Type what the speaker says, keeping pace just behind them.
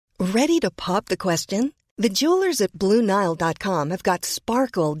Ready to pop the question? The jewelers at BlueNile.com have got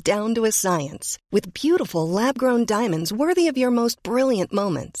sparkle down to a science with beautiful lab-grown diamonds worthy of your most brilliant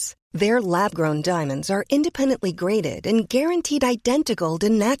moments. Their lab-grown diamonds are independently graded and guaranteed identical to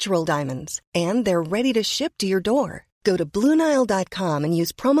natural diamonds, and they're ready to ship to your door. Go to BlueNile.com and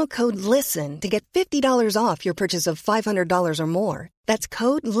use promo code LISTEN to get $50 off your purchase of $500 or more. That's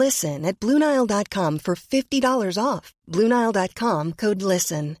code LISTEN at BlueNile.com for $50 off. BlueNile.com, code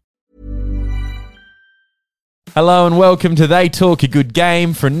LISTEN. Hello and welcome to They Talk a Good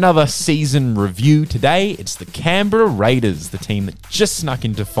Game for another season review. Today, it's the Canberra Raiders, the team that just snuck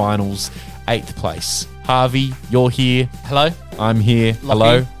into finals, 8th place. Harvey, you're here. Hello. I'm here.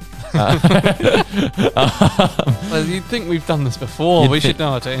 Lucky. Hello. Well, you'd think we've done this before. We should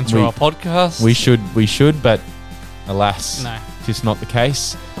know how to intro our podcast. We should, but alas, no. Just not the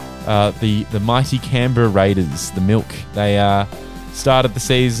case. The mighty Canberra Raiders, the Milk, they started the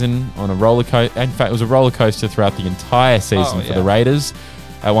season on a roller coaster. In fact, it was a roller coaster throughout the entire season for the Raiders.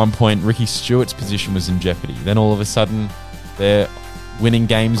 At one point, Ricky Stewart's position was in jeopardy. Then all of a sudden, they're winning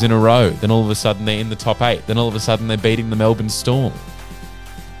games in a row. Then all of a sudden, they're in the top 8. Then all of a sudden, they're beating the Melbourne Storm.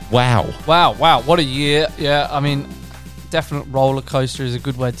 Wow. What a year. Yeah, I mean, definite roller coaster is a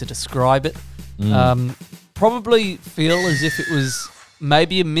good way to describe it. Probably feel as if it was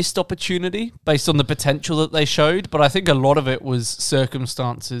maybe a missed opportunity based on the potential that they showed, but I think a lot of it was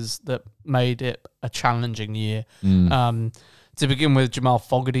circumstances that made it a challenging year. To begin with, Jamal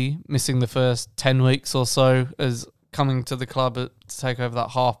Fogarty missing the first 10 weeks or so as coming to the club to take over that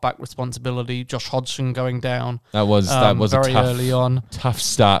halfback responsibility. Josh Hodgson going down. That was very a early on. tough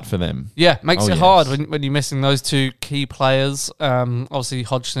start for them. Yeah, makes it hard when you're missing those two key players. Obviously,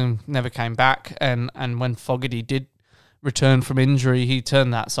 Hodgson never came back, and when Fogarty did return from injury, he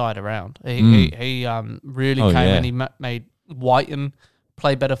turned that side around. He really came and he made Whiten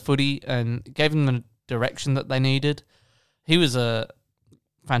play better footy and gave them the direction that they needed. He was a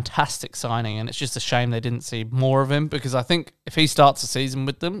fantastic signing, and it's just a shame they didn't see more of him, because I think if he starts the season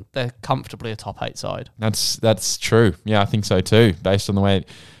with them, they're comfortably a top 8 side. That's true. Yeah, I think so too, based on the way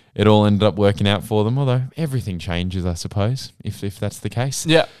it all ended up working out for them, although everything changes, I suppose, if that's the case.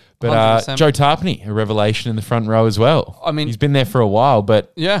 Yeah. But Joe Tarpany, a revelation in the front row as well. I mean, he's been there for a while,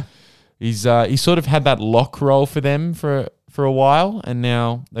 but he's sort of had that lock role for them for a while, and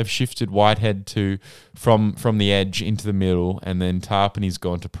now they've shifted Whitehead from the edge into the middle, and then Tarpany's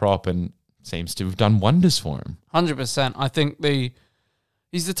gone to prop and seems to have done wonders for him. 100%. I think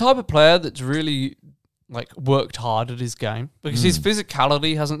he's the type of player that's really worked hard at his game, because his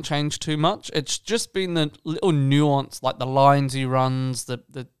physicality hasn't changed too much. It's just been the little nuance, like the lines he runs,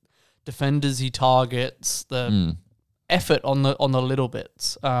 the defenders he targets, the effort on the little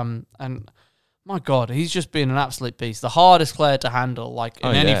bits. And my God, he's just been an absolute beast. The hardest player to handle,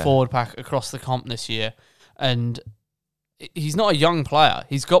 in any forward pack across the comp this year. And he's not a young player.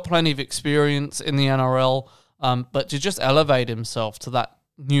 He's got plenty of experience in the NRL, but to just elevate himself to that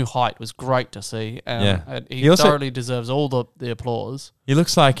new height was great to see. And he thoroughly deserves all the applause. He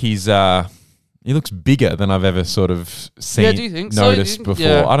looks like he looks bigger than I've ever sort of seen, noticed before.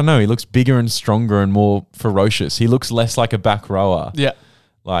 Yeah. I don't know. He looks bigger and stronger and more ferocious. He looks less like a back rower. Yeah.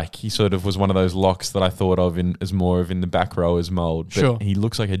 Like, he sort of was one of those locks that I thought of as more of in the back rowers mold. But sure. He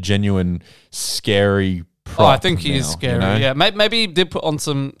looks like a genuine scary prop. I think he is scary. You know? Yeah. Maybe he did put on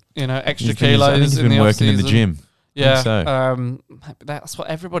some, extra kilos I think he's in been the working in the gym. Yeah, so. That's what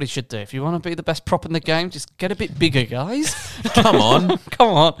everybody should do. If you want to be the best prop in the game, just get a bit bigger, guys. Come on.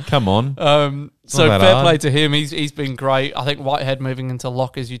 Come on. So fair play to him. He's been great. I think Whitehead moving into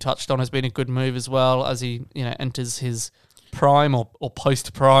lock, as you touched on, has been a good move as well, as he enters his prime or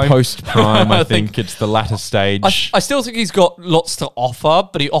post-prime. Post-prime, I think it's the latter stage. I still think he's got lots to offer,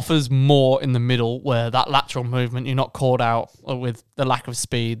 but he offers more in the middle, where that lateral movement, you're not caught out with the lack of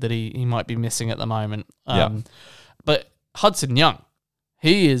speed that he might be missing at the moment. But Hudson Young,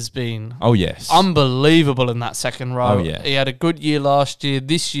 he has been unbelievable in that second row. Oh, yeah. He had a good year last year.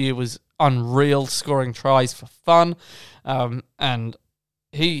 This year was unreal, scoring tries for fun. And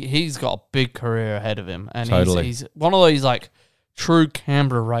he's got a big career ahead of him. And he's one of those true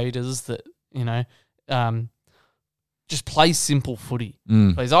Canberra Raiders that, just plays simple footy.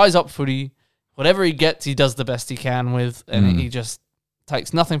 Plays eyes up footy. Whatever he gets, he does the best he can with. And he just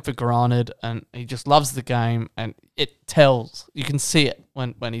takes nothing for granted, and he just loves the game, and it tells. You can see it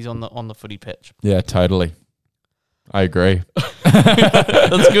when he's on the footy pitch. Yeah, totally. I agree.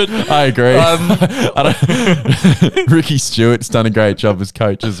 That's good. I agree. Ricky Stewart's done a great job as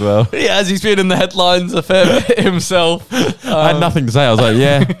coach as well. Yeah, as he's been in the headlines a fair bit himself. I had nothing to say. I was like,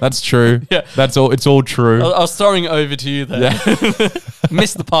 yeah, that's true. Yeah. That's all. It's all true. I was throwing it over to you there. Yeah.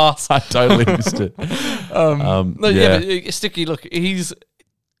 Missed the pass. I totally missed it. But Sticky, look,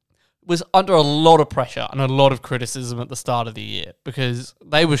 was under a lot of pressure and a lot of criticism at the start of the year because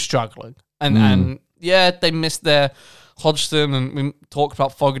they were struggling. And they missed their Hodgson, and we talked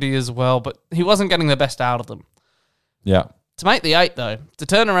about Fogarty as well, but he wasn't getting the best out of them. Yeah. To make the 8, though, to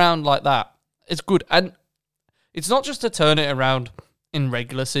turn around like that, it's good. And it's not just to turn it around in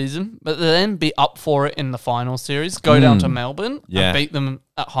regular season, but then be up for it in the final series, go down to Melbourne and beat them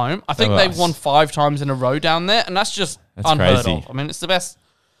at home. I think they've won 5 times in a row down there, and that's unheard of. I mean, it's the best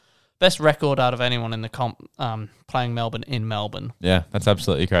record out of anyone in the comp playing Melbourne in Melbourne. Yeah, that's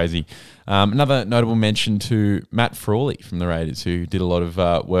absolutely crazy. Another notable mention to Matt Frawley from the Raiders, who did a lot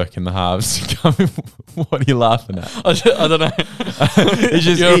of work in the halves. What are you laughing at? I don't know.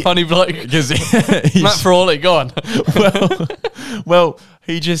 You're a funny bloke. Matt Frawley, go on. Well,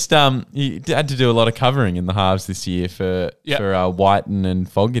 he just he had to do a lot of covering in the halves this year for Whiten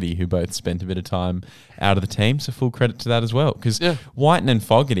and Fogarty, who both spent a bit of time out of the team. So full credit to that as well, because Whiten and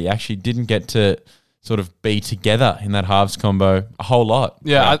Fogarty actually didn't get to sort of be together in that halves combo a whole lot.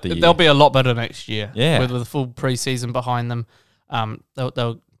 Yeah, they'll be a lot better next year. Yeah, with the full preseason behind them,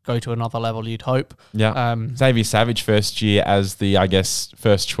 they'll go to another level, you'd hope. Yeah. Xavier Savage first year as the, I guess,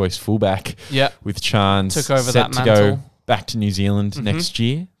 first choice fullback. Yeah. With Chance took over set that to mantle. go back to New Zealand next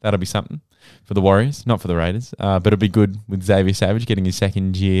year. That'll be something for the Warriors, not for the Raiders. But it'll be good with Xavier Savage getting his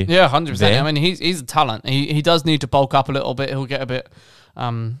second year. Yeah, 100%. there. I mean, he's a talent. He does need to bulk up a little bit. He'll get a bit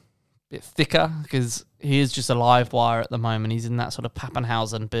thicker because he is just a live wire at the moment. He's in that sort of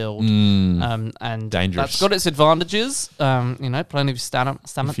Pappenhausen build. And Dangerous. that's got its advantages. Plenty of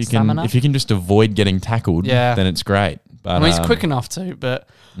stamina. If you can just avoid getting tackled, then it's great. But I mean, he's quick enough to, but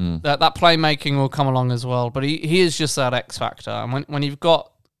that playmaking will come along as well. But he is just that X factor. And when you've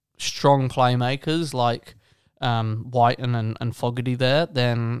got strong playmakers like Whiten and Fogarty there,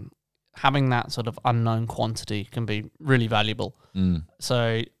 then having that sort of unknown quantity can be really valuable.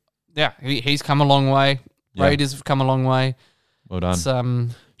 So, yeah, he's come a long way. Yeah. Raiders have come a long way. Well done. It's,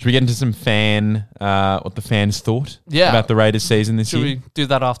 should we get into some what the fans thought about the Raiders season this year? Should we do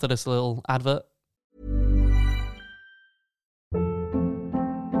that after this little advert?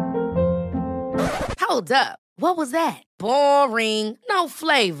 Hold up. What was that? Boring. No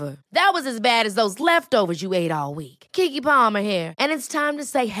flavor. That was as bad as those leftovers you ate all week. Keke Palmer here, and it's time to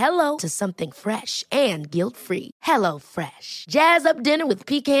say hello to something fresh and guilt-free. Hello Fresh. Jazz up dinner with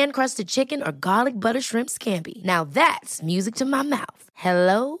pecan-crusted chicken or garlic butter shrimp scampi. Now that's music to my mouth.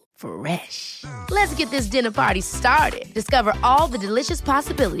 Hello Fresh. Let's get this dinner party started. Discover all the delicious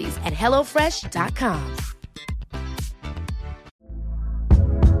possibilities at hellofresh.com.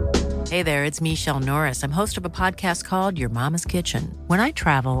 Hey there, it's Michelle Norris. I'm host of a podcast called Your Mama's Kitchen. When I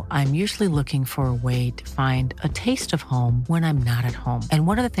travel, I'm usually looking for a way to find a taste of home when I'm not at home. And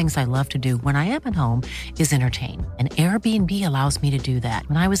one of the things I love to do when I am at home is entertain. And Airbnb allows me to do that.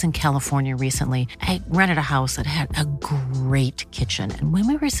 When I was in California recently, I rented a house that had a great kitchen. And when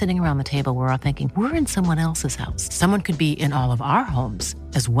we were sitting around the table, we're all thinking, we're in someone else's house. Someone could be in all of our homes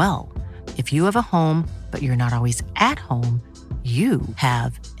as well. If you have a home, but you're not always at home, you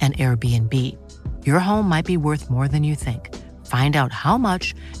have an Airbnb. Your home might be worth more than you think. Find out how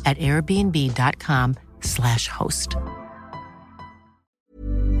much at airbnb.com/host.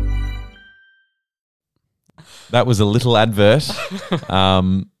 That was a little advert.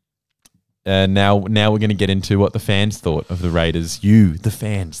 Now we're going to get into what the fans thought of the Raiders. You, the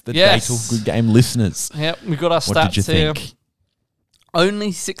fans, the Day Talk Good Game listeners. Yep, we got our stats What did you here. think?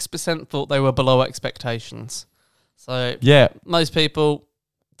 Only 6% thought they were below expectations. So most people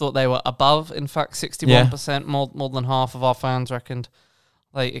thought they were above. In fact, 61%, more than half of our fans reckoned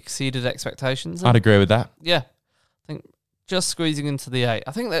they exceeded expectations. I'd agree with that. Yeah. I think just squeezing into the 8.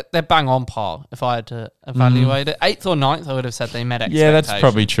 I think that they're bang on par if I had to evaluate it. 8th or 9th, I would have said they met expectations. Yeah, that's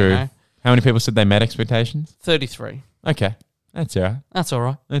probably true. You know? How many people said they met expectations? 33. Okay. That's all right. That's all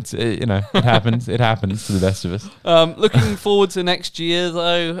right. It's it happens. It happens to the best of us. Looking forward to next year,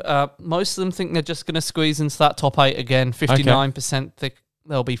 though, most of them think they're just going to squeeze into that top 8 again. 59% think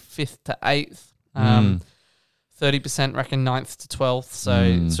they'll be 5th to 8th. 30% reckon 9th to 12th. So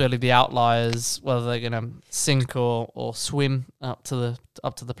it's really the outliers whether they're going to sink or swim up to the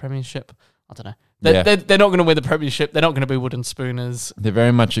Premiership. I don't know. They're not going to win the Premiership. They're not going to be wooden spooners. They're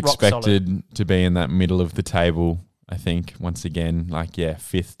very much expected to be in that middle of the table. I think, once again,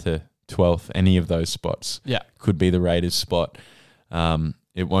 5th to 12th, any of those spots could be the Raiders' spot.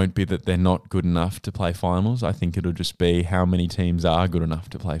 It won't be that they're not good enough to play finals. I think it'll just be how many teams are good enough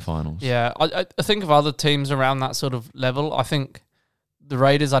to play finals. Yeah, I think of other teams around that sort of level. I think the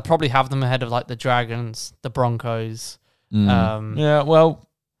Raiders, I'd probably have them ahead of like the Dragons, the Broncos. I don't know.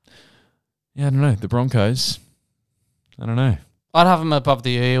 The Broncos, I don't know. I'd have them above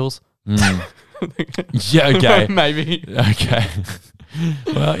the Eels. Yeah, okay. Maybe. Okay.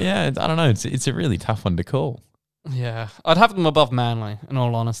 Well, yeah, I don't know. It's a really tough one to call. Yeah, I'd have them above Manly, in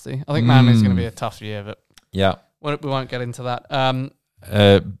all honesty. I think Manly's going to be a tough year, but yeah, we won't get into that.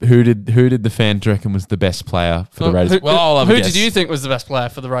 Who did the fans reckon was the best player for the Raiders? Who did you think was the best player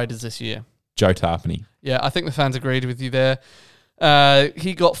for the Raiders this year? Joe Tarpany. Yeah, I think the fans agreed with you there.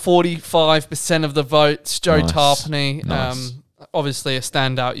 He got 45% of the votes. Joe Nice. Tarpany, Nice. obviously a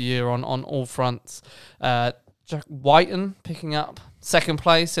standout year on all fronts. Jack Whiten picking up second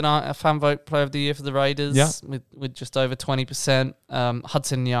place in our fan vote player of the year for the Raiders, Yeah. with just over 20%.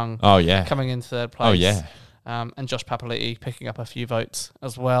 Hudson Young, Oh yeah. coming in third place. Oh yeah. And Josh Papali'i picking up a few votes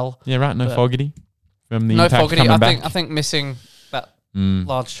as well. Yeah, right. No But- Fogarty from the No Impact Fogarty. coming I back. think missing that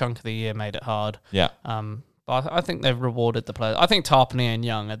large chunk of the year made it hard. Yeah. But I think they've rewarded the players. I think Tarpany and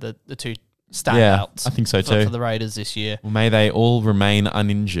Young are the two Yeah, standouts. I think so too. for the Raiders this year. Well, may they all remain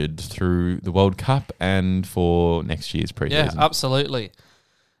uninjured through the World Cup and for next year's preseason. Yeah, absolutely.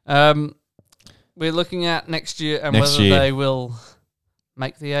 We're looking at next year and Next whether year. they will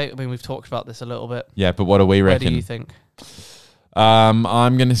make the 8. I mean, we've talked about this a little bit. Yeah, but what do we Where reckon? do you think?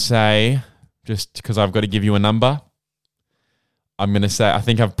 I'm going to say, just because I've got to give you a number, I'm going to say, I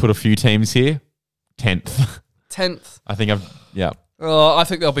think I've put a few teams here. 10th. 10th. I think yeah. Oh, I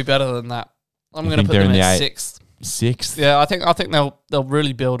think they'll be better than that. I'm You going to think put they're them in at the 6th. 6th. Yeah, I think they'll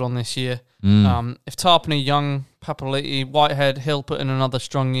really build on this year. If Tarpany, Young, Papali'i, Whitehead, Hill put in another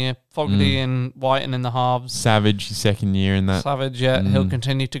strong year. Fogarty and Whiten in the halves. Savage, second year in that. Savage, he'll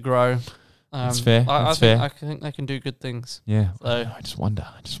continue to grow. That's fair. I fair. think they can do good things. Yeah. So- I just wonder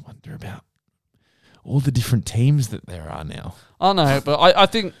about all the different teams that there are now. I know, but I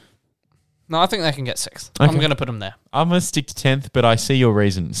think they can get 6th. I'm Okay. going to put them there. I'm going to stick to 10th, but I see your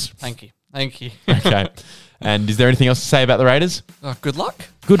reasons. Thank you. Okay. And is there anything else to say about the Raiders? Good luck.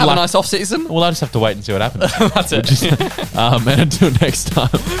 Good Have luck. a nice off season. Well, I just have to wait and see what happens. That's it. And until next time.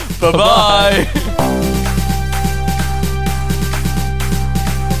 Bye-bye.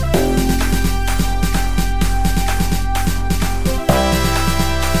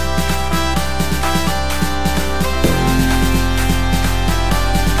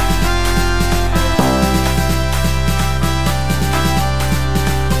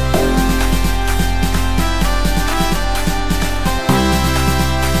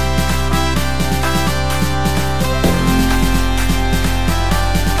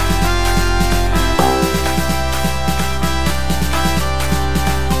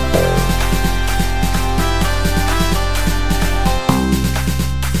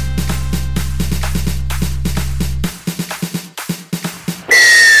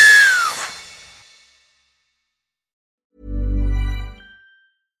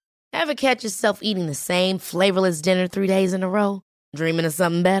 Ever catch yourself eating the same flavorless dinner 3 days in a row? Dreaming of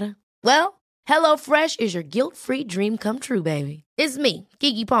something better? Well, HelloFresh is your guilt-free dream come true, baby. It's me,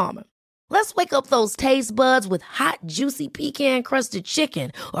 Keke Palmer. Let's wake up those taste buds with hot, juicy pecan-crusted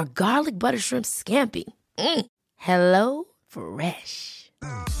chicken or garlic butter shrimp scampi. Hello Fresh.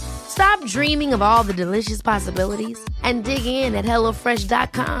 Stop dreaming of all the delicious possibilities and dig in at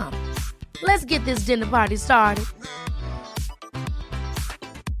HelloFresh.com. Let's get this dinner party started.